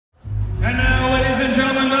and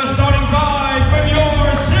gentlemen, the starting five from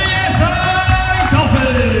your CSI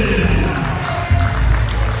Dolphins.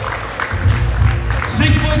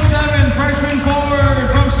 6'7", freshman forward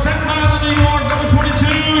from Staten Island, New York, number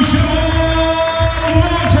 22, Sean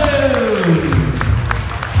Martin.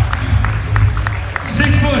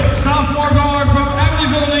 6 foot sophomore guard from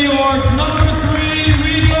Amityville, New York, number 3,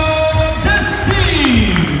 Rigo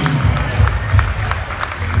Destine.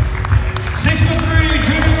 6'3",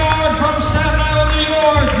 junior guard from Staten Island, New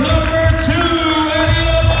York, number 2,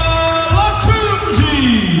 Adiola Latunji.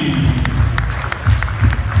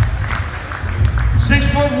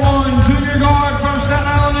 6'1", junior guard from Staten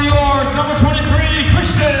Island, New York, number 23,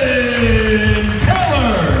 Christian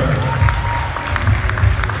Taylor.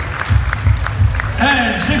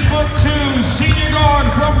 And 6'2", senior guard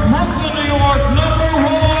from Brooklyn, New York, number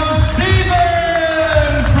 1,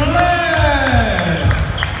 Stephen Flynn.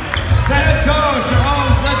 The head coach of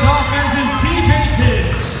the Dolphins is TJ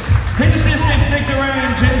Tibbs. His assistants, Nick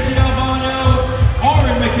Duran, JC Albano,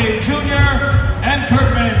 Oren McKay Jr., and Kurt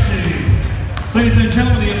Mancy. Ladies and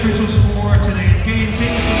gentlemen, the officials for today's game.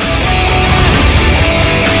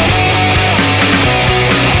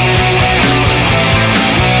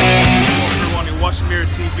 Here at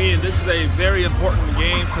TV, and this is a very important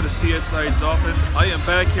game for the CSI Dolphins. I am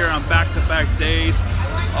back here on back-to-back days.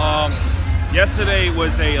 Yesterday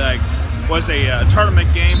was a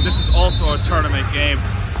tournament game. This is also a tournament game.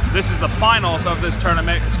 This is the finals of this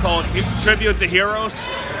tournament. It's called Tribute to Heroes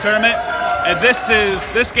tournament, and this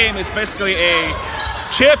game is basically a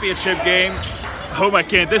championship game. Oh my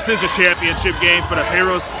God, this is a championship game for the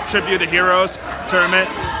Heroes Tribute to Heroes tournament,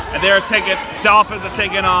 and Dolphins are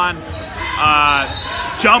taking on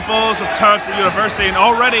Jumpos of Tufts University, and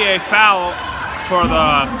already a foul for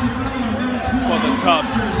the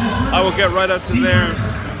Tufts. I will get right up to there.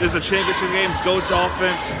 This is a championship game. Go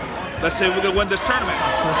Dolphins. Let's see if we can win this tournament.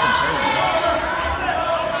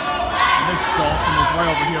 This Dolphin is right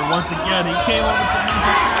over here once again. He came over to me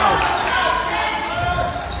just now.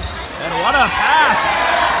 And what a pass!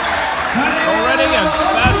 Already a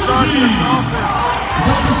fast start to the Dolphins.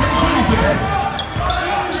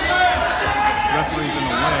 Referee's in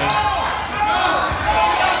the way.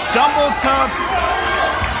 Jumbo Tufts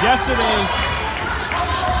yesterday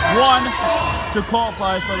won to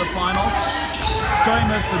qualify for the finals. Same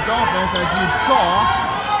as the Dolphins, as you saw,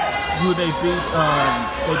 who they beat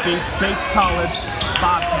Bates College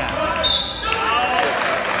Bobcats.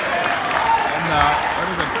 And that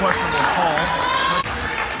was a questionable call.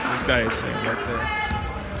 This guy is right there.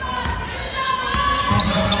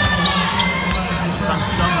 That's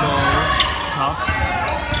Jumbo Tufts.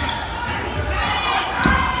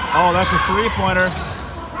 Oh, that's a three-pointer.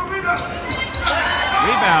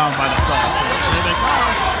 Rebound by the Dolphins. Here they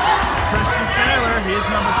come. Christian Taylor, he's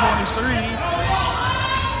number 23.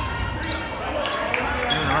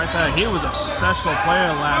 And right there, he was a special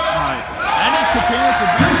player last night. And he continues to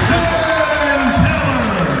be special.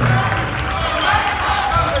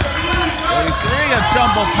 33 of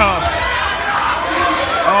Jumbo Tufts.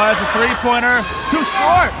 Oh, that's a three-pointer. It's too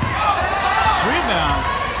short. Rebound.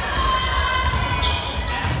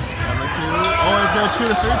 Number 2. Oh, he's going to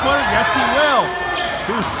shoot a three-pointer? Yes, he will.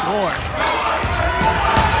 Too short.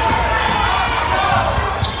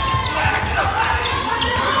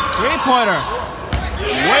 Three-pointer.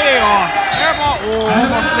 Way off. Air ball. Oh,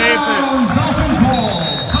 almost saved it. Dolphins ball.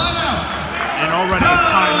 Timeout. And already a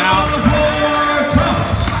timeout.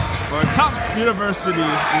 For Tufts University,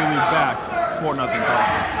 we'll be back. 4-0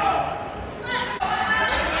 Dolphins.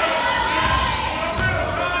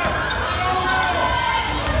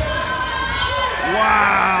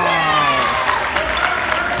 Wow!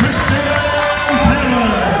 Christian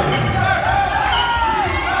Taylor.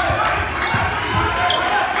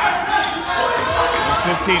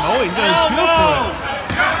 15. Oh, he's going to shoot for it.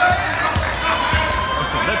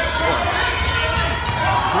 That's short.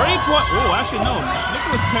 3-point. Oh, actually, no.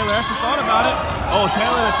 Nicholas Taylor actually thought about it. Oh,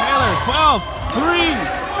 Taylor to Taylor. 12. 3.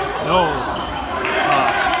 No.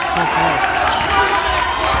 So close.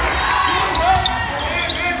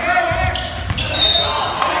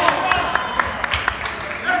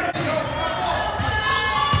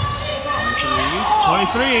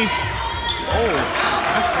 Three. Oh,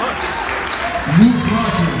 that's good. Luke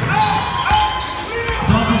Rogers.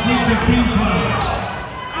 Dolphins lead 15-12.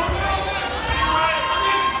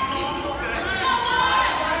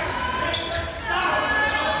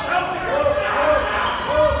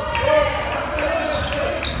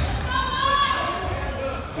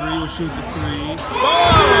 Three will shoot the 3.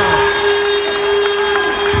 Oh!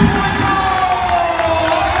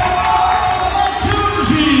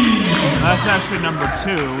 That's actually number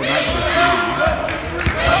 2, not number 3.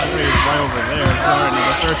 Number 3 is right over there. Guard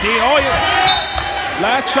number 13. Oh, yeah.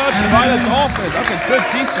 Last touch by the Dolphins. That's a good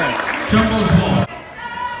defense. Jumbo's ball.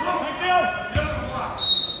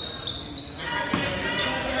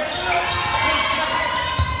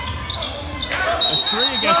 It's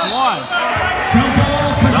 3 against 1.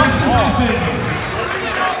 Jumbo possession Dolphins.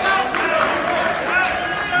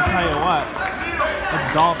 I'll tell you what. It's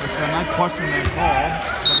Dolphins. I'm not questioning that call.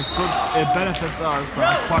 But it's good. It benefits us, but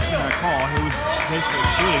I'm questioning that call. He was basically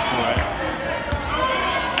shooting for it.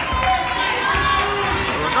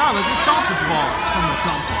 But regardless, it's Dolphins' ball from the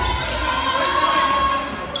jump ball.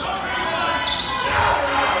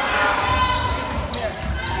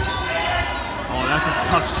 Oh, that's a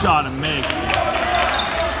tough shot to make.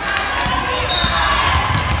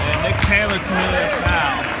 And Nick Taylor committed a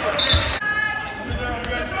foul.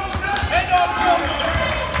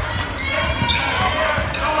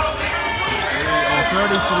 33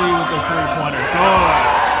 with the 3-pointer. Go!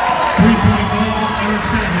 3-point goal, Eric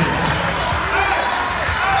Savage.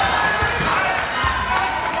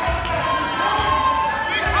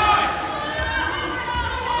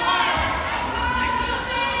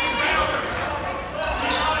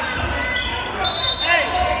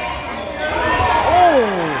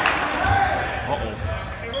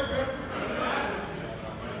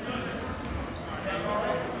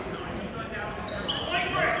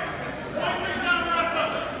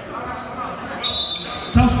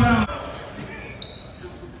 Tufts foul.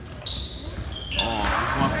 Oh,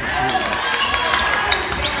 he's 1 for 2.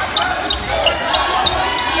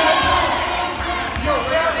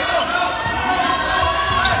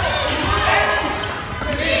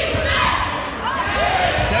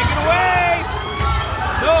 Taken away!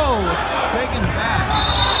 No, it's taken back.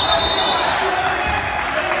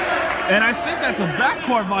 And I think that's a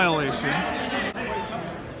backcourt violation.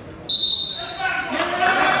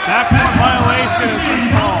 Backcourt violation has been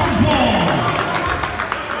called.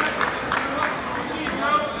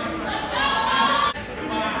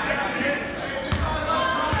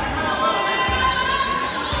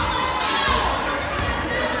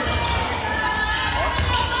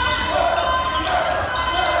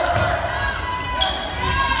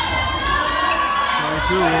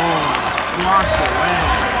 22, blocked away.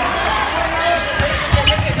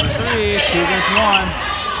 Number 3, 2 against 1.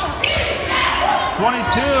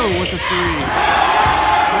 22 with the 3.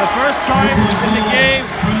 For the first time in the game,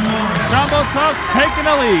 Jumbo Tufts taking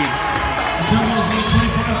the lead. Jumbo's lead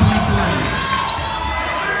 24-23.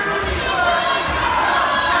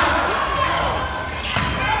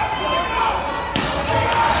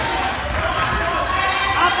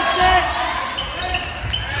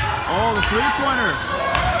 Oh, the 3-pointer.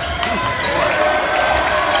 He's short.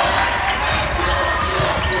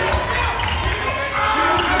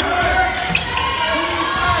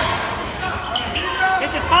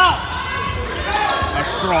 Hit the top. A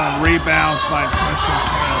strong rebound by Christian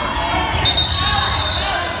Taylor.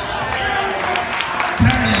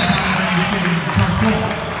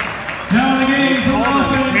 Now in the game from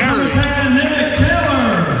offense, number 10, Nick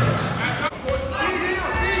Taylor.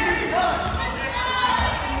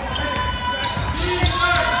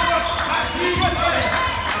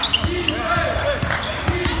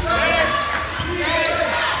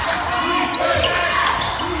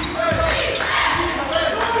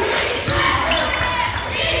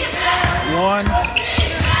 One.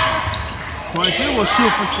 22 will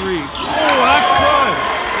shoot for 3. Oh, that's good.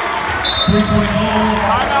 3-point goal.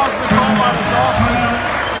 Timeout's been called by the Dolphins.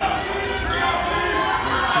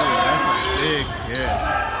 That's a big hit.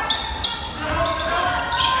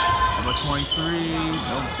 Number 23,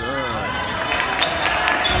 no good.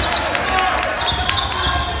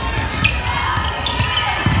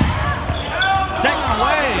 Taken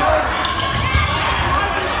away.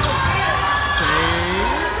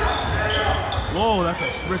 Saves. Whoa, that's a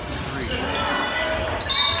risky 3.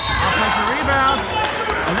 Offensive rebound,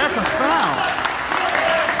 and that's a foul.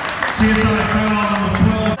 CSI foul number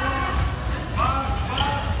 12.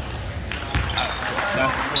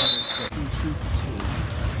 That's shoot 2.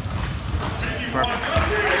 Perfect.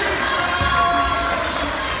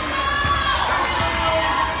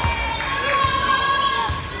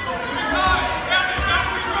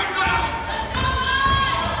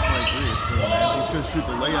 He's going to shoot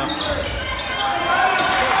the layup.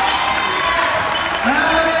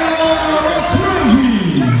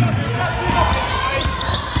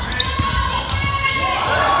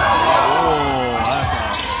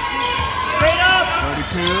 Straight up.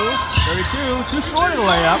 32, too short of the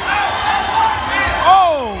layup.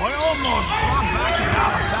 Oh, it almost brought back and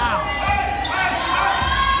out of bounds.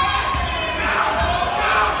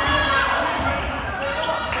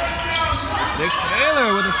 Nick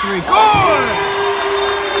Taylor with a 3. Good!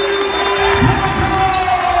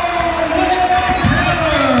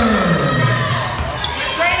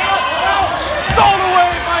 Stolen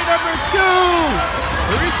away by number 2.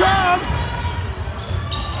 Here he comes.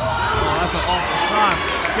 Oh, that's an awful shot.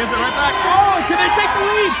 Gives it right back. Oh, can they take the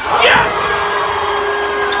lead? Yes!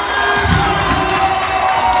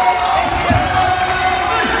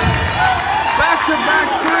 Back-to-back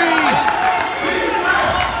threes.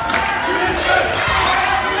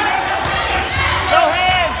 Go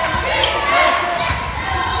ahead.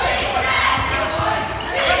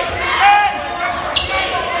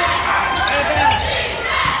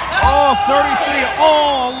 Oh, 33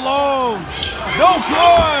 all alone. No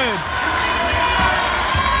good.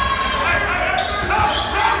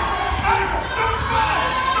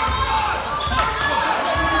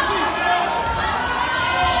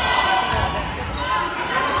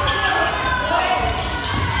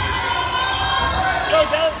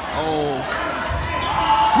 Oh.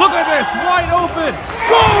 Look at this, wide open.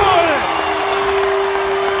 Good.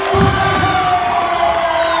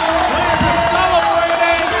 Players are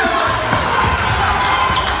celebrating.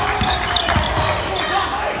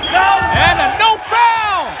 And a no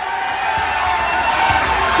foul.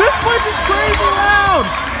 This place is crazy loud.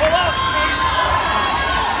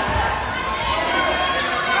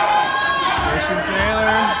 Christian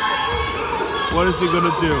Taylor. What is he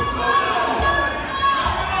gonna do?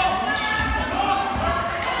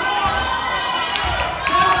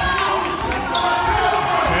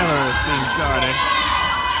 Guarded.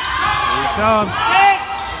 Here he comes. 6,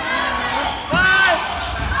 5.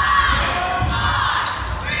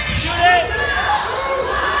 Shoot it.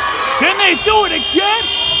 Can they do it again?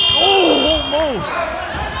 Oh, almost.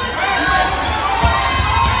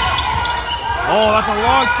 Oh, that's a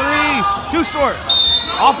long 3. Too short.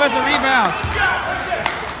 Offensive rebound.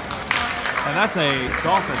 And that's a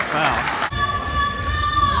Dolphins foul.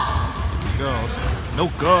 Here he goes. No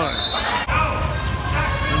good.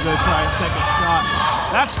 He's going to try a second shot.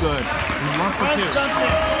 That's good. He's 1 for 2. He's going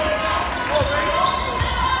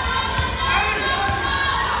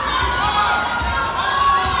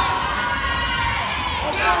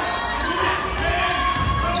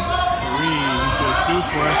to shoot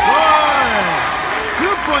for it. Good!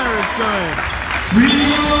 2-pointer is good.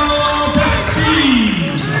 Rio Prestige.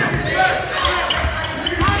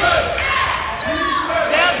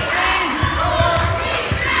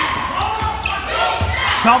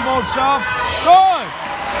 Tumble jumps. Good!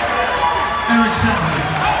 Eric Sadler.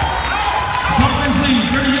 Dolphins lead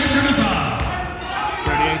 38-35.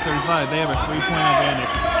 38-35. They have a 3-point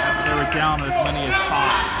advantage after they were down as many as 5.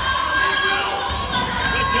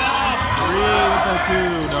 3 with the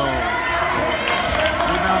 2. No.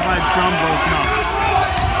 Rebound by Jumbo Tufts.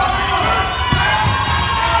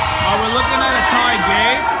 Oh, we're looking at a tie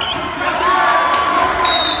game.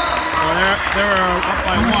 They're up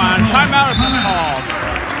by 1. Timeout has been called.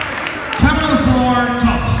 Timeout on the floor,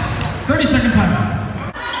 Tufts. 30-second timeout.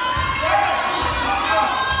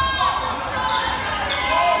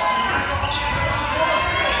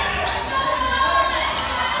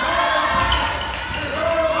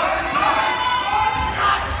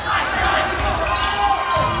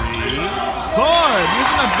 Good,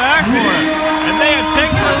 using the backboard. And they have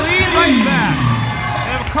taken the lead right back.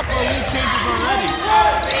 They have a couple of lead changes already.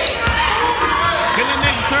 Can they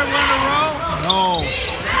make the third one in a row? No.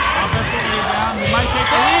 Offensive rebound. He might take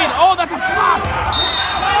the lead. Oh, that's a block.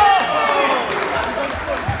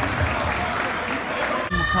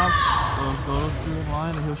 Tufts will go to the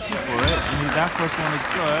line and he'll shoot for it. And that first one is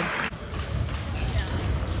good.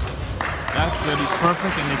 That's good. He's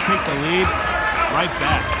perfect. And they take the lead right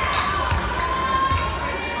back.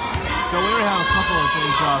 So we already have a couple of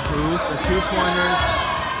deja vus. The 2-pointers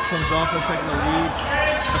from Dolphins taking the lead.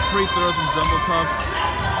 The free throws from Jumbo Tufts.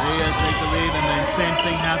 They take the lead, and then same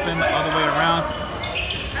thing happened the other way around.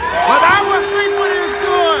 But that was 3-pointer is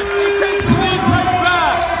good. They take the lead right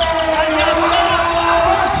back.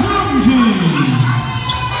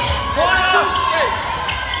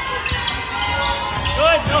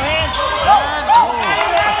 Good, no hands. And,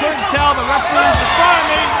 I couldn't tell. The referees in front of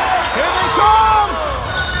me. Here they come.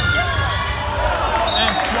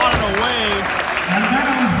 And swatted away.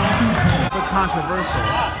 But controversial.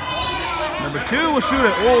 Number 2 will shoot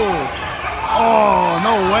it. Oh,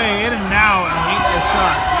 no way. In and out and hate the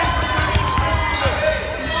shots.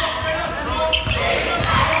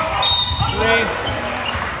 3.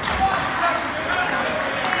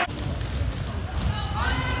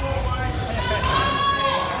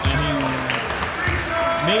 And he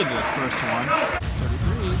made the first one.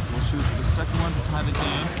 33 will shoot the second one to tie the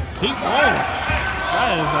game. He won't. That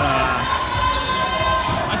is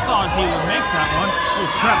thought he would make that one. Oh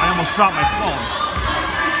crap, I almost dropped my phone.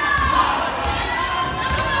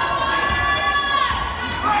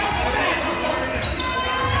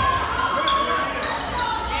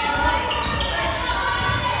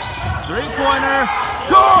 Three-pointer,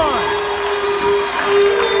 good!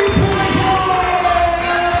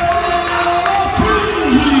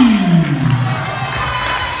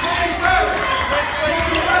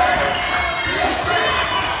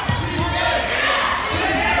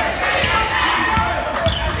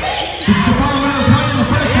 This is the final round of play in the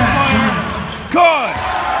first half. Good!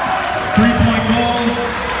 3-point goal,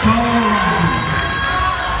 Colorado.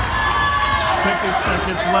 50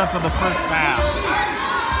 seconds left of the first half.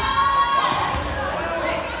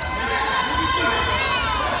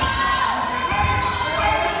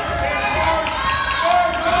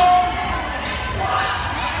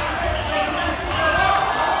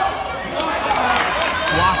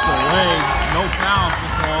 Blocked away, no fouls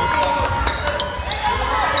called.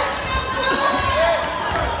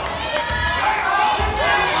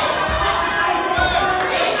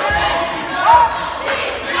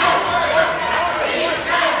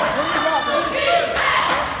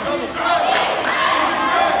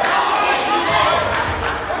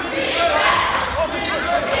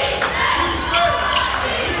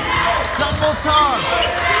 Tufts,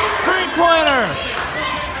 three-pointer,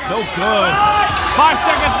 no good. 5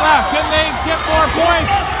 seconds left. Can they get more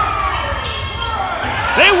points?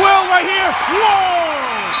 They will right here. Whoa!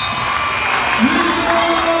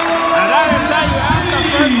 And that is how you end the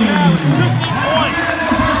first half. 50 points.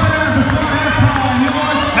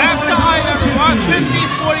 Halftime, everyone.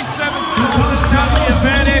 50-47 the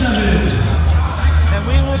advantage. And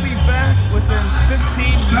we will be back within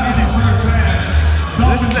 15 minutes.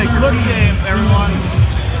 This is a good game, everyone.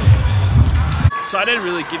 So I didn't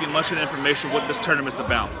really give you much of the information what this tournament is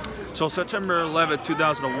about. So September 11,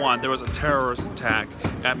 2001, there was a terrorist attack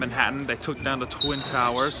at Manhattan. They took down the Twin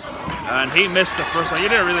Towers, and he missed the first one. He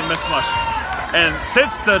didn't really miss much. And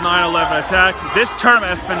since the 9/11 attack, this tournament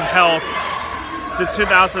has been held since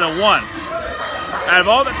 2001. Out of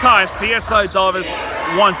all the times, CSI Dolphins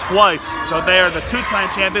won twice, so they are the two-time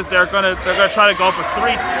champions. They're gonna try to go for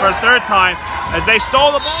a third time as they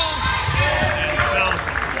stole the ball.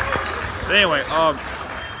 But anyway,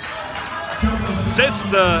 since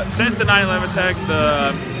the 9/11 attack,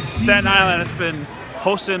 the Staten Island has been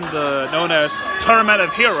hosting the known as Tournament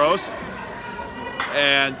of Heroes,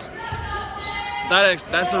 and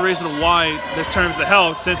that's the reason why this tournament is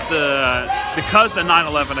held because the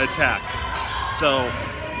 9/11 attack. So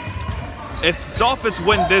if Dolphins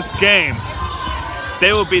win this game,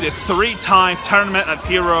 they will be the three-time Tournament of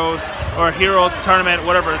Heroes or Hero Tournament,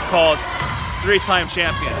 whatever it's called, three-time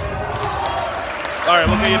champions. All right,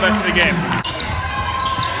 we'll get you back to the game.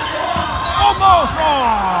 Almost! Oh!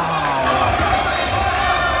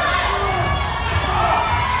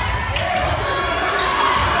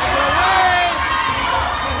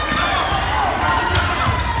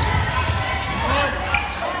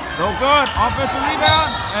 No good. Offensive rebound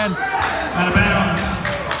and Out of bounds.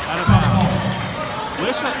 out of bounds.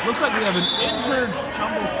 Looks like we have an injured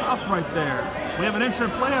Jumbo Tough right there. We have an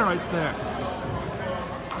injured player right there.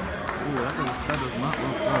 Ooh, that does not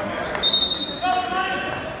look good.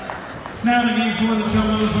 Now the game for the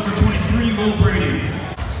Jumbos, number 23, Will Brady.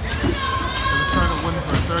 They're trying to win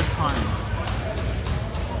for a third time.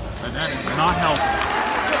 And that is not helping.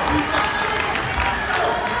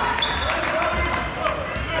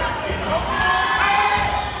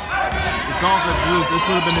 The Dolphins lose. This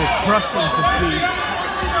would have been a crushing defeat.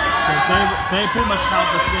 Because they pretty much held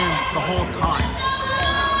this game the whole time.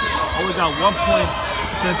 Only got 1 point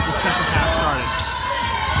since the second half started.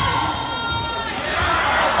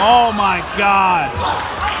 Oh my God!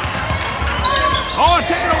 Oh,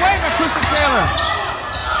 take it away by Christian Taylor!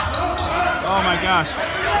 Oh my gosh!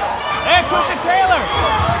 Hey, Christian Taylor!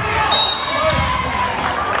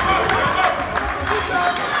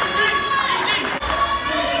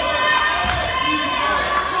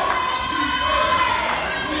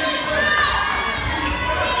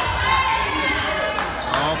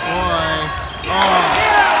 Oh boy! Oh!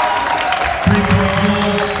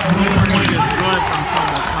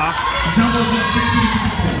 Jumbos in 60.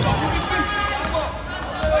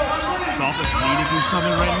 Dolphins need to do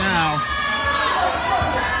something right now.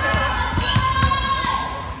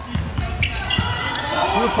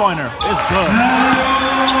 Two-pointer is good.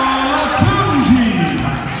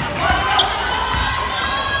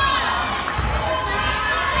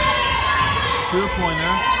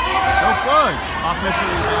 Two-pointer. Oh, good. Offensive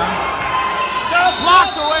rebound.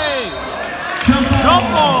 Blocked away. Jump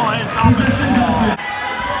ball and Dolphins ball.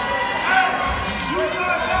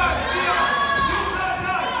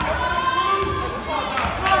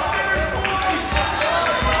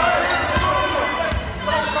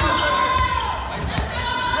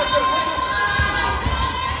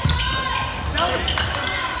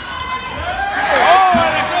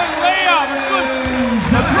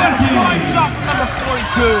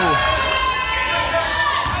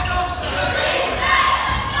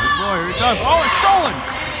 boy, here he comes. Oh, it's stolen.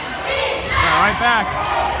 Yeah, right back.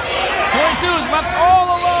 22 is left all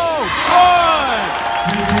alone. Good.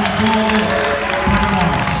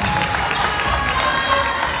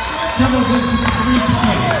 Jumbo's in 63 to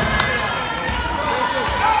 8.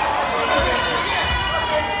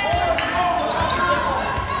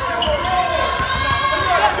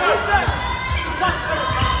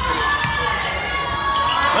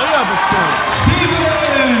 Layup is good.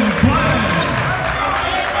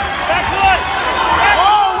 Backwood!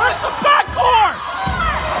 Oh, where's the backcourt?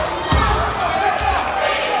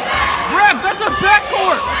 Greg, that's a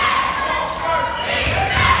backcourt.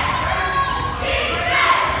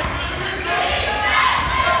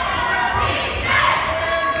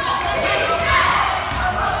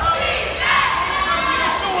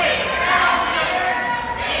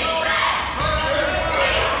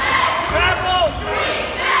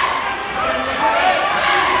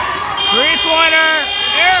 Three-pointer,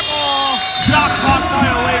 air ball, shot clock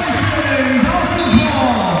violation.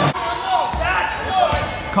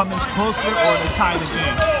 Come in closer or they tie the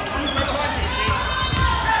game.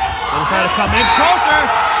 They decide to come in closer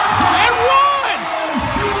and won!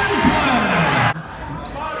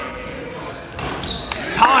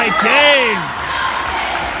 Tie game.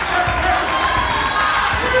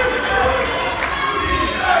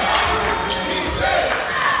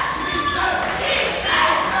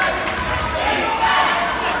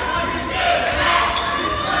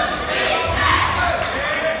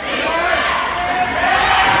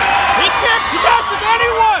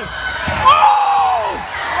 Anyone? Oh!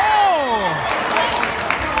 Oh!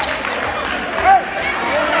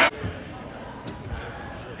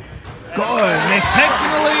 Good. They take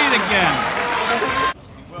the lead again.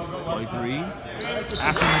 43.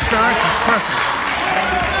 After insurance is perfect.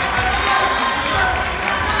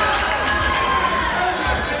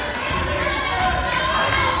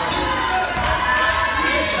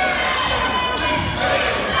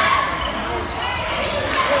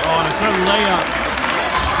 Oh, and a good layup.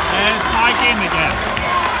 And tie game again.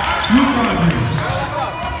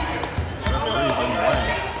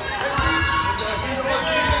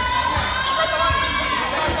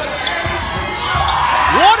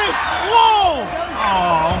 What it? Whoa!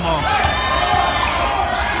 Oh, almost.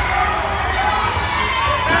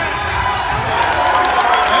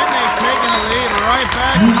 And they've taken the lead right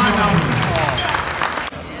back. Timeout.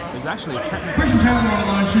 There's actually a technical. Christian Taylor on the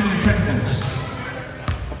line shooting the technicals.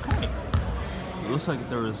 Looks like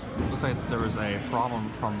there was a problem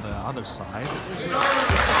from the other side.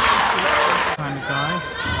 Kind of guy.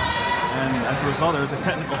 And as a result, there was a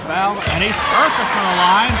technical foul, and he's perfect on the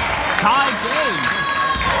line. Tie game.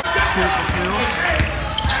 2 for 2.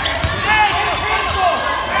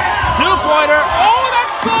 Two-pointer. Oh,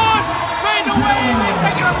 that's good. Fade away. They're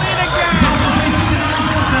taking a lead again.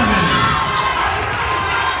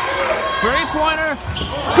 Three-pointer.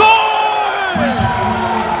 Good.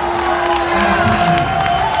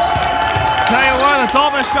 Tell you what, the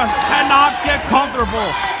Dolphins just cannot get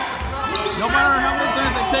comfortable. No matter how many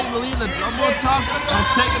times they take the lead, the Tufts has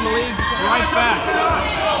taken the lead right back.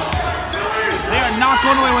 They are not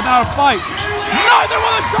going away without a fight. Neither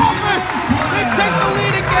will the Dolphins! They take the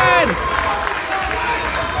lead again!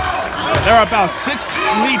 There are about 6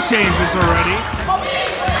 lead changes already.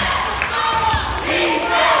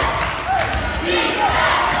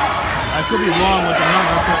 I could be wrong with the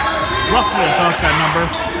number, but roughly about that number.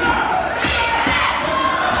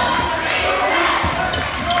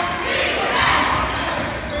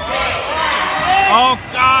 Oh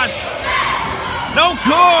gosh! No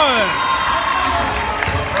good!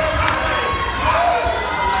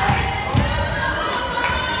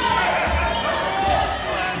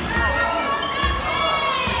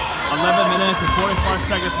 Minutes and 45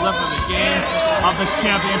 seconds left in the game of this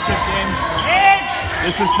championship game.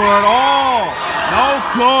 This is for it all. No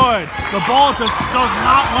good. The ball just does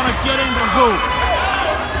not want to get in the hoop.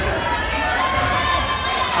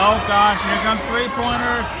 Oh gosh, here comes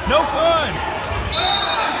three-pointer. No good.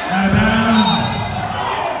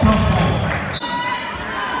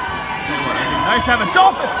 Nice to have a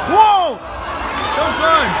Dolphin. Whoa! No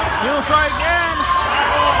good. He'll try again.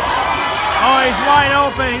 Oh, he's wide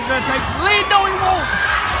open. He's going to take the lead. No, he won't.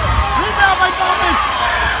 Rebound by Dolphins.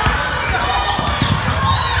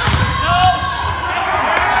 Good.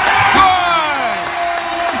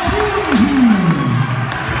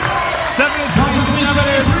 7-7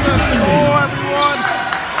 is the score, everyone.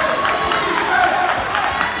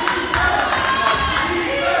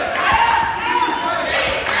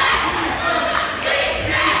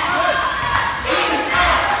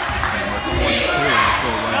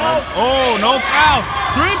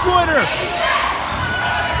 three-pointer.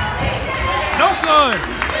 No good.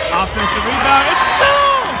 Offensive rebound. It's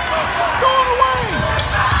still stolen away.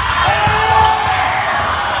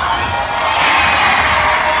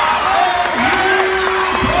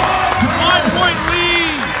 One-point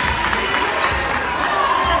lead.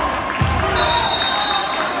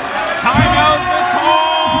 Timeout been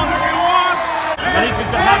called, everyone. I think it's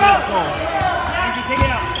the timeout call.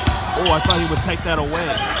 Oh, I thought he would take that away.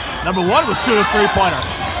 Number one would shoot a three-pointer.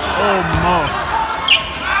 Almost.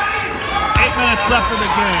 8 minutes left in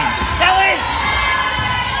the game.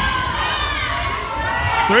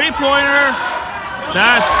 Three-pointer.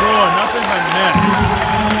 That's good. Nothing but net.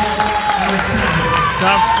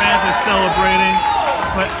 Tufts fans are celebrating.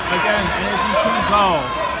 But again, anything can go.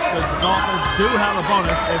 Because the Dolphins do have a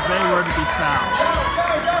bonus if they were to be fouled.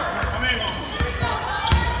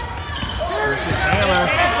 Taylor.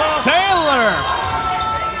 Taylor!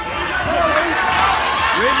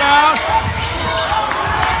 Rebound.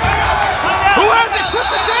 Who has it?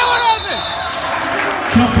 Christian Taylor has it!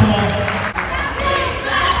 Jump ball.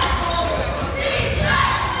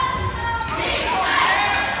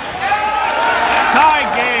 Tie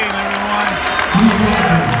game, everyone.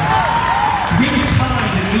 Game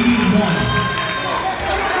tied at 81.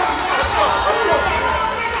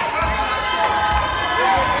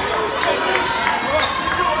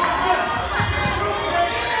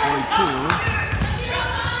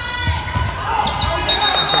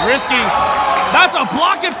 Risky. That's a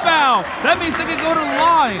blocking foul. That means they can go to the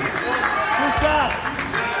line.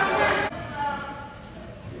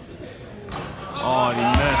 Oh, he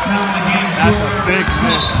missed. That's a big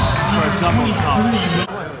miss for a jumbo toss.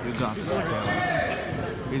 You got this, Taylor.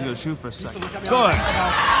 He's going to shoot for a second. Good.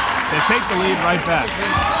 They take the lead right back.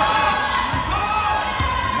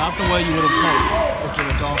 Not the way you would have hoped if you're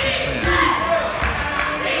a Dolphins fan.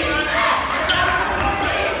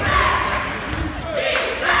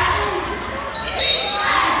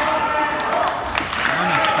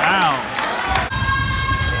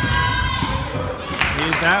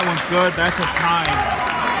 That one's good. That's a tie.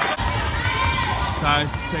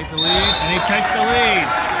 Ties to take the lead, and he takes the lead.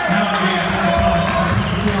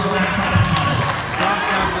 Tufts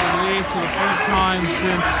have the lead for the first time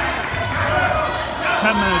since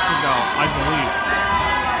 10 minutes ago, I believe.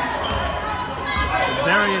 A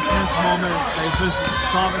very intense moment.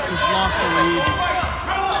 Tufts just lost the lead.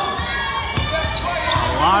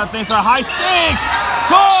 A lot of things are high stakes.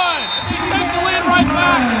 Good. They take the lead right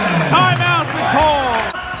back. Timeout's been called.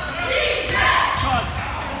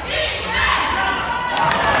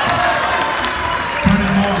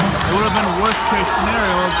 It would have been a worst case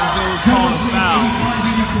scenario if it was called a foul.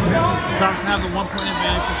 Tufts have the 1-point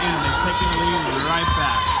advantage again. They've taken the lead and they're right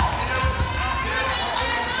back.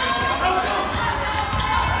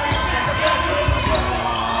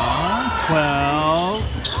 $12.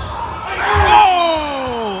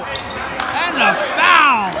 Oh! And the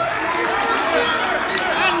foul!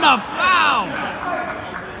 And the foul!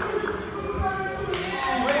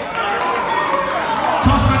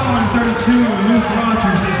 Toss foul on 32. Luke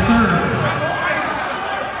Rogers is third.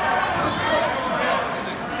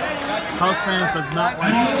 Tufts fans does not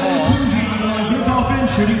like the call.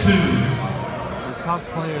 Dolphins shooting 2. The Tufts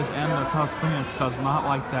players and the Tufts fans does not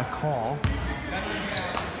like that call.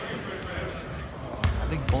 I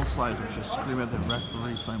think both sides are just screaming at the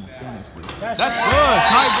referee simultaneously. That's good.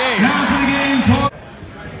 Tie game. Now to the game.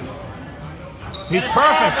 He's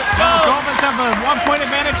perfect. Now the Dolphins have a 1-point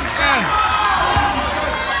advantage again.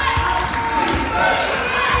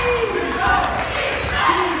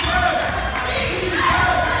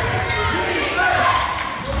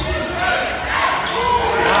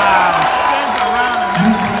 Wow, spins around and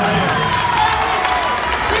makes the play.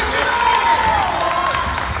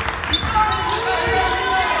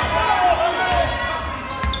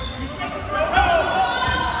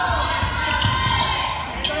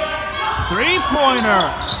 Three-pointer.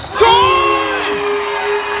 Good!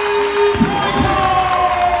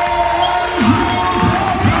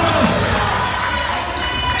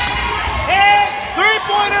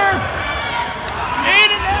 Three-pointer.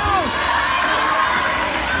 8 and out.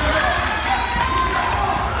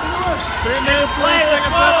 3 minutes, 20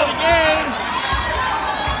 seconds left in the game.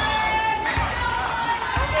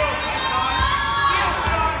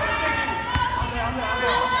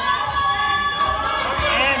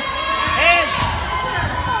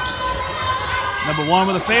 Number one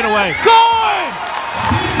with a fadeaway. Good!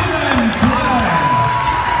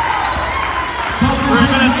 3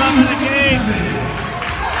 minutes left in the game.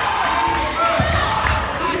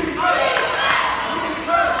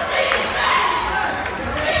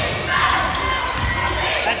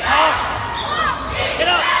 Get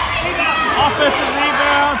up!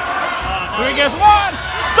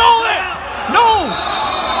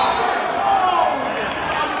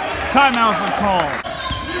 Timeout's been called.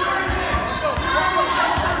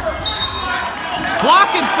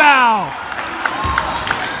 Blocking foul.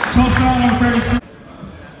 Tough foul number 33.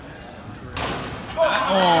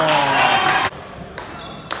 Oh.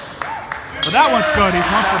 But that one's good. He's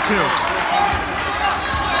 1 for 2.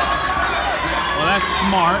 Well, that's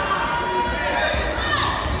smart.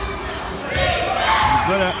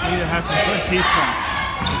 He has some good defense.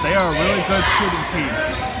 But they are a really good shooting team.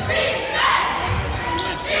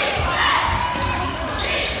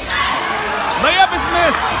 Layup is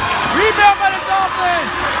missed. Rebound by the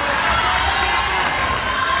Dolphins.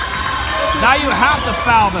 Now you have to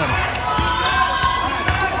foul them.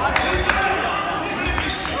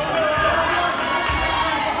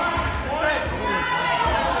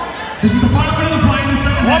 This is the final minute of the play in the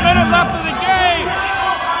second 1 half. minute left of the game.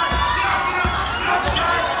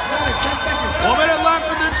 1 minute left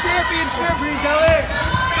of the championship.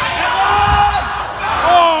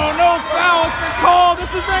 Oh, no foul has been called.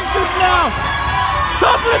 This is anxious now.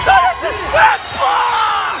 Tufts with a touchdown. Last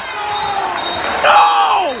block.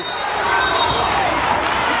 No.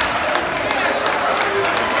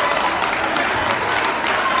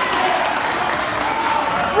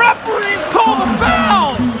 Referees call the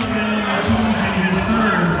foul.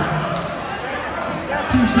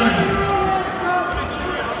 2 seconds.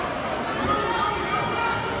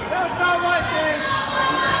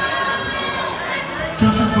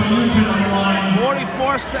 Justin Nugent on the line.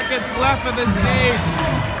 44 seconds left of this game.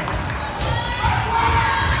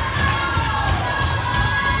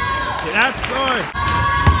 Yeah, that's good.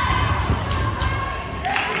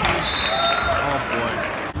 Oh boy,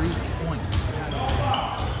 3 points.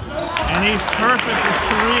 And he's perfect with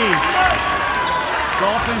 3.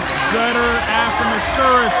 Dolphins better have some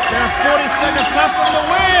assurance. There's 40 seconds left for the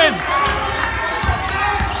win.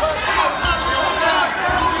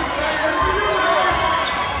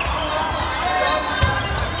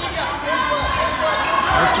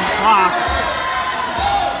 Clock.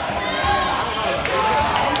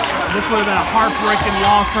 This would have been a heartbreaking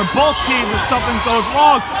loss for both teams if something goes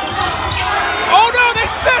wrong. Oh no, they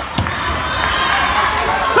missed!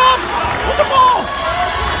 Tufts with the ball!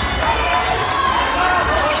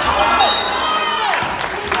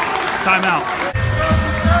 Timeout.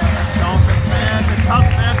 Dolphins fans and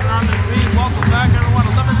Tufts fans are on their feet. Welcome back, everyone.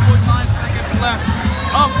 11.9 seconds left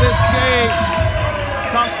of this game.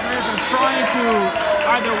 Tufts fans are trying to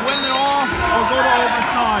either win it all or go to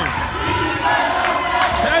overtime.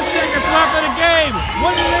 10 seconds left in the game.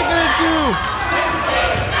 What are they going to do?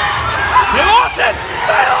 They lost it!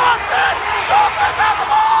 They lost it! Dolphins have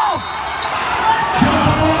the ball!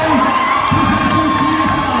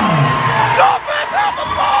 Dolphins have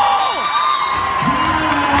the ball!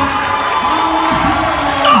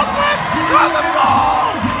 Dolphins have the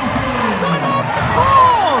ball! Time off the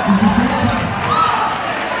call!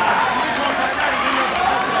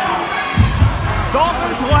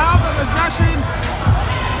 Dolphins will have the possession.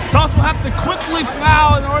 Tufts will have to quickly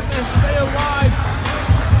foul in order to stay alive.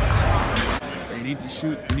 They need to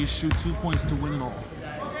shoot. They need to shoot 2 points to win it all.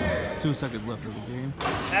 2 seconds left of the game.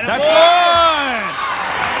 That's good.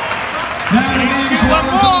 Now They shoot one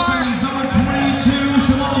more. number 22,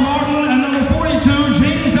 Shalom Martin, and number 42,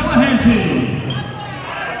 James Delahanty.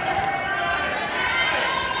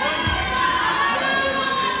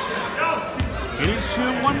 He needs to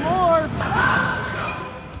shoot one more.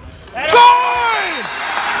 Good!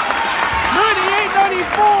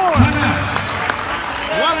 98-94. Timeout.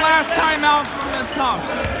 One last timeout from the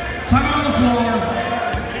Tufts. Timeout on the floor.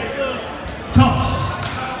 Tufts.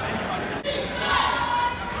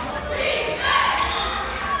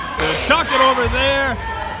 Gonna chuck it over there.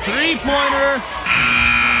 3-pointer.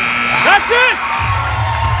 That's it!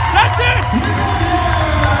 That's it!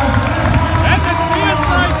 And the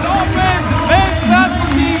CSI Dolphins men's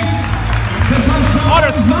basketball team are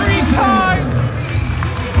a 3-time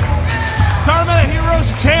Tournament of Heroes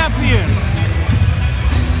champions.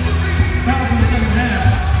 Fouls in the second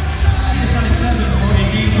half. CSI 7 for a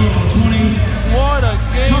game total of 20. What a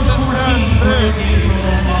game Tufts this 14 has for a been. game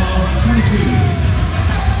total of 22.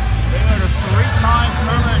 They are the 3-time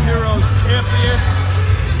Tournament of Heroes champions.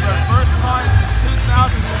 Their first time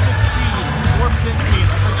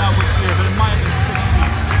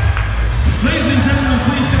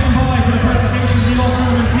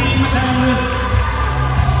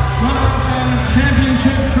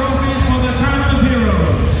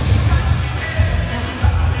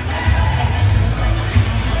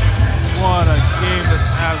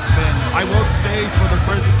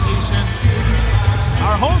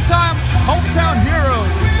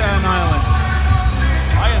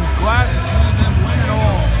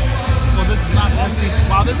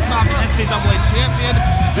NCAA champion.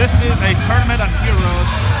 This is a tournament of heroes.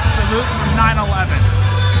 Salute from 9/11.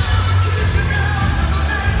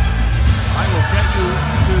 I will get you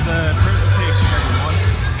to the presentation, everyone.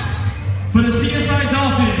 For the CSI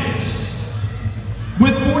Dolphins,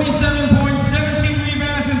 with 47 points, 17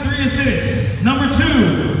 rebounds, and 3 assists, number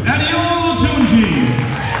 2, Adiola Latunji.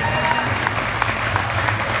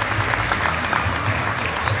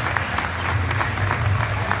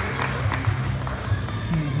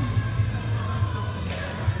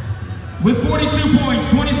 With 42 points,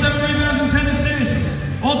 27 rebounds, and 10 assists,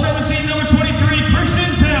 all-tournament team number 23,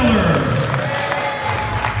 Christian Taylor.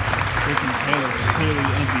 Christian Taylor is clearly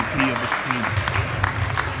the MVP of this team.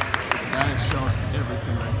 That shows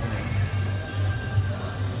everything right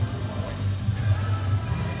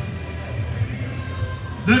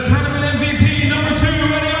there. The tournament MVP, number 2,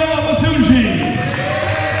 Adiola Latunji.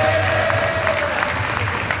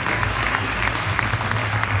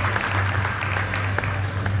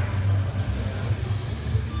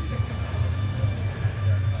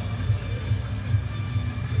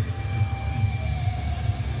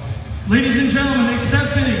 Ladies and gentlemen,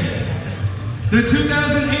 accepting the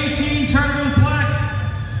 2018 tournament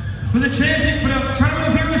plaque for the Tournament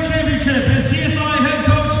of Heroes Championship is CSI head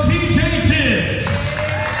coach TJ Tibbs.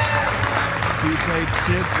 TJ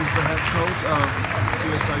Tibbs is the head coach of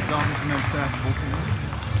CSI Dolphins men's basketball team.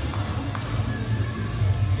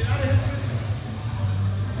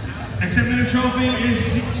 Accepting the trophy is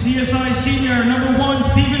CSI senior number 1,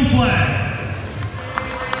 Stephen Flagg.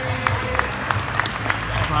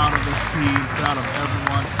 Proud of this team, proud of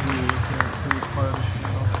everyone who is part of this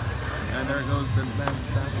channel. And there goes the men's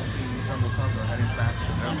basketball team. Jungle Cubs are heading back to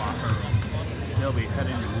their locker room. They'll be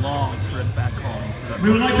heading this long trip back home.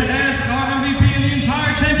 We would like to ask our MVP and the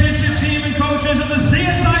entire championship team and coaches of the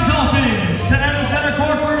CSI Dolphins to enter center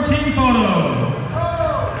court for a team photo.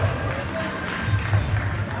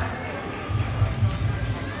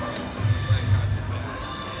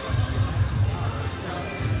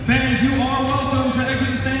 Fans, you are welcome to exit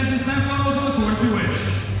the stands and snap photos on the court if you wish.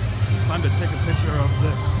 Time to take a picture of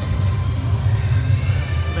this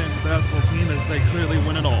men's basketball team as they clearly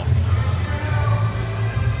win it all.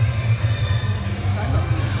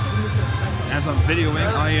 As I'm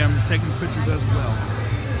videoing, I am taking pictures as well.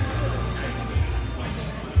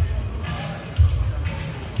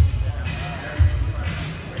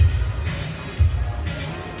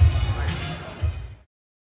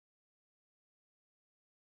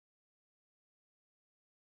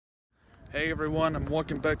 Hey everyone, I'm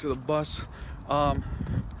walking back to the bus.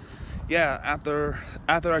 Yeah, after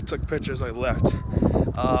I took pictures, I left.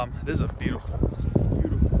 This is a beautiful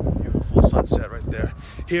sunset right there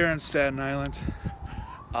here in Staten Island.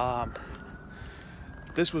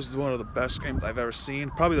 This was one of the best games I've ever seen.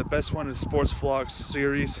 Probably the best one in the Sports Vlogs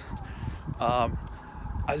series. I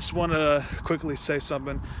just want to quickly say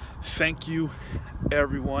something. Thank you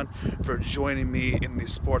everyone for joining me in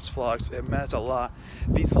these sports vlogs. It meant a lot.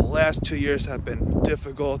 These last 2 years have been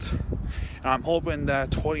difficult, and I'm hoping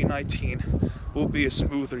that 2019 will be a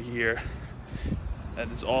smoother year,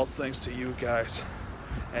 and it's all thanks to you guys.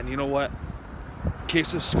 And you know what? Keep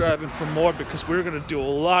subscribing for more, because we're going to do a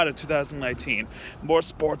lot in 2019. More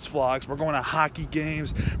sports vlogs. We're going to hockey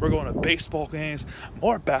games. We're going to baseball games.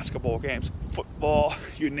 More basketball games. Football.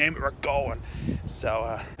 You name it, we're going.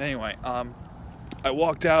 So anyway, I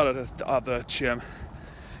walked out of the gym,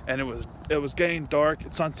 and it was getting dark.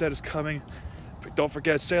 Sunset is coming. But don't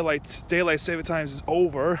forget, daylight saving times is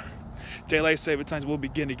over. Daylight saving times will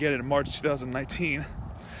begin again in March 2019.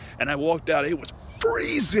 And I walked out. It was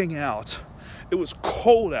freezing out. It was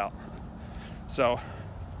cold out. So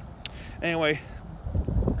anyway,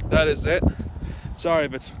 that is it. Sorry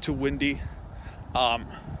if it's too windy.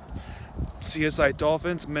 CSI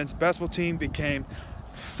Dolphins men's basketball team became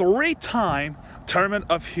 3-time Tournament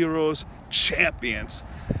of Heroes champions.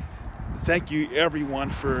 Thank you everyone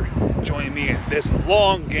for joining me in this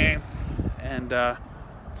long game. And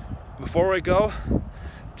before we go,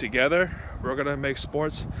 together we're gonna make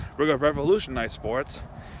sports. We're gonna revolutionize sports.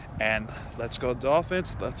 And let's go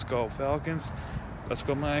Dolphins, let's go Falcons, let's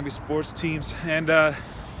go Miami sports teams, and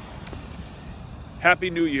Happy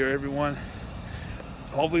New Year, everyone.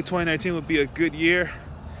 Hopefully 2019 will be a good year.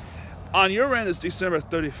 On your end, it's December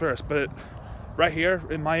 31st, but right here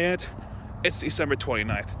in my end, it's December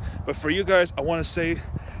 29th. But for you guys, I want to say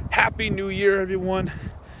Happy New Year, everyone.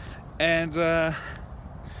 And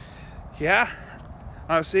yeah,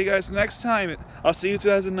 I'll see you guys next time. I'll see you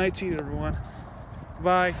 2019, everyone.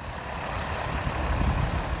 Bye.